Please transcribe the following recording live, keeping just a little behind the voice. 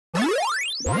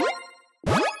Hello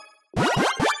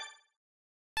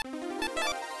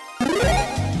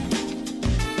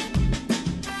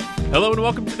and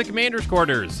welcome to the Commander's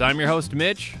Quarters. I'm your host,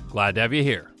 Mitch. Glad to have you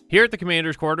here. Here at the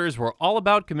Commander's Quarters, we're all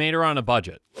about Commander on a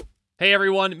budget. Hey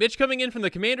everyone, Mitch coming in from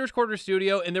the Commander's Quarters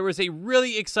studio, and there was a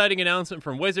really exciting announcement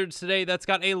from Wizards today that's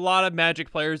got a lot of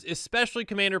Magic players, especially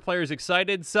Commander players,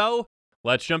 excited, so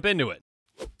let's jump into it.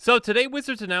 So today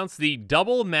Wizards announced the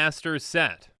Double Masters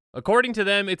set. According to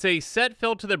them, it's a set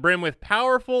filled to the brim with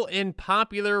powerful and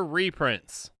popular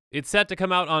reprints. It's set to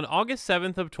come out on August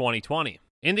 7th of 2020.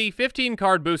 In the 15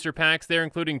 card booster packs, they're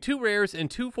including 2 rares and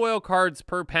 2 foil cards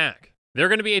per pack. There are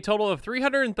going to be a total of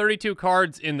 332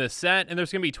 cards in the set, and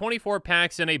there's going to be 24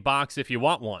 packs in a box if you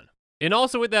want one. And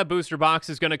also with that booster box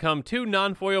is going to come 2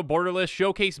 non-foil borderless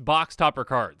showcase box topper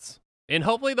cards. And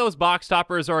hopefully those box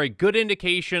toppers are a good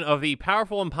indication of the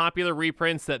powerful and popular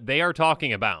reprints that they are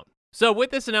talking about. So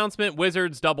with this announcement,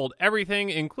 Wizards doubled everything,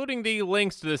 including the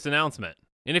links to this announcement.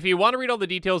 And if you want to read all the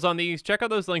details on these, check out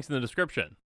those links in the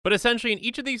description. But essentially, in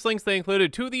each of these links, they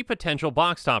included 2 of the potential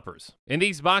box toppers. And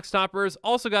these box toppers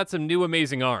also got some new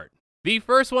amazing art. The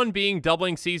first one being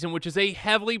Doubling Season, which is a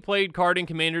heavily played card in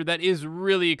Commander that is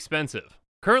really expensive.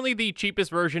 Currently, the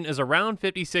cheapest version is around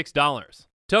 $56.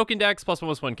 Token decks,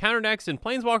 +1/+1 counter decks, and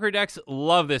Planeswalker decks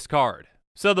love this card.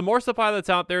 So the more supply that's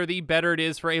out there, the better it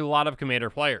is for a lot of Commander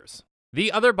players.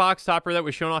 The other box topper that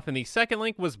was shown off in the second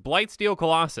link was Blightsteel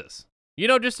Colossus. You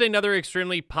know, just another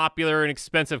extremely popular and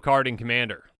expensive card in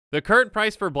Commander. The current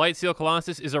price for Blightsteel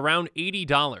Colossus is around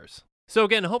 $80. So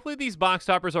again, hopefully these box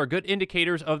toppers are good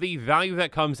indicators of the value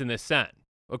that comes in this set.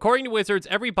 According to Wizards,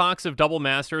 every box of Double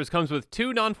Masters comes with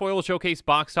 2 non-foil showcase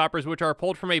box toppers which are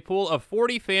pulled from a pool of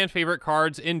 40 fan favorite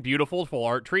cards in beautiful full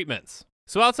art treatments.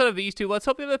 So outside of these 2, let's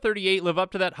hope the other 38 live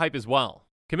up to that hype as well.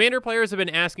 Commander players have been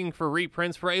asking for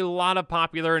reprints for a lot of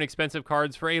popular and expensive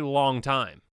cards for a long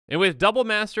time. And with Double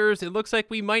Masters, it looks like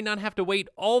we might not have to wait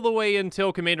all the way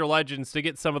until Commander Legends to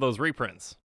get some of those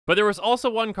reprints. But there was also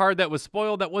one card that was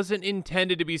spoiled that wasn't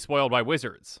intended to be spoiled by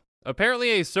Wizards.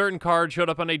 Apparently a certain card showed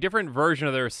up on a different version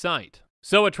of their site.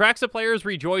 So Atraxa players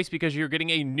rejoice because you're getting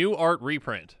a new art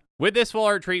reprint. With this full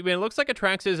art treatment, it looks like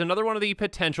Atraxa is another one of the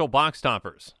potential box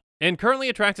toppers. And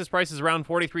currently Atraxa's price is around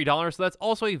 $43, so that's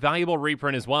also a valuable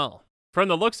reprint as well. From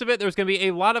the looks of it, there's going to be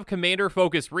a lot of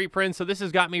Commander-focused reprints, so this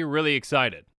has got me really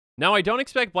excited. Now, I don't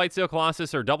expect Blightsteel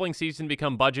Colossus or Doubling Season to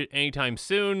become budget anytime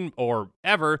soon, or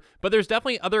ever, but there's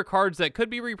definitely other cards that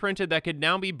could be reprinted that could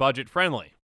now be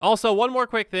budget-friendly. Also, one more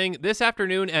quick thing, this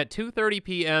afternoon at 2:30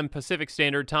 p.m. Pacific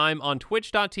Standard Time on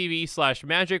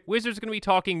twitch.tv/magic, Wizards are going to be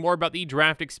talking more about the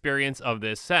draft experience of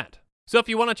this set. So if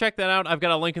you want to check that out, I've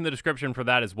got a link in the description for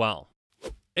that as well.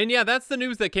 And yeah, that's the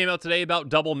news that came out today about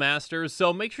Double Masters,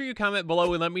 so make sure you comment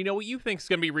below and let me know what you think is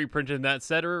going to be reprinted in that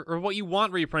set, or what you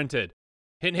want reprinted.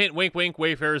 Hint, hint, wink, wink,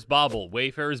 Wayfarer's Bauble.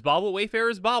 Wayfarer's Bauble,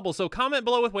 Wayfarer's Bauble. So comment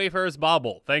below with Wayfarer's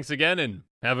Bauble. Thanks again, and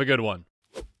have a good one.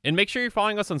 And make sure you're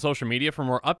following us on social media for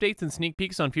more updates and sneak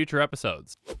peeks on future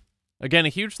episodes. Again, a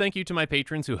huge thank you to my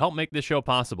patrons who help make this show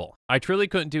possible. I truly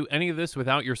couldn't do any of this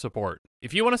without your support.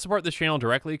 If you want to support this channel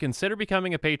directly, consider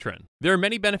becoming a patron. There are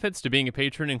many benefits to being a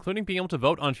patron, including being able to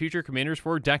vote on future commanders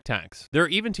for deck techs. There are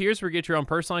even tiers where you get your own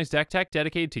personalized deck tech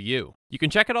dedicated to you. You can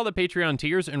check out all the Patreon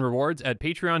tiers and rewards at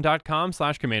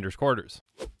patreon.com/commandersquarters.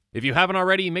 If you haven't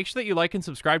already, make sure that you like and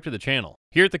subscribe to the channel.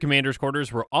 Here at the Commander's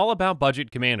Quarters, we're all about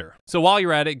budget Commander. So while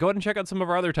you're at it, go ahead and check out some of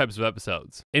our other types of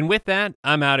episodes. And with that,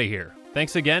 I'm out of here.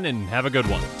 Thanks again, and have a good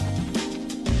one.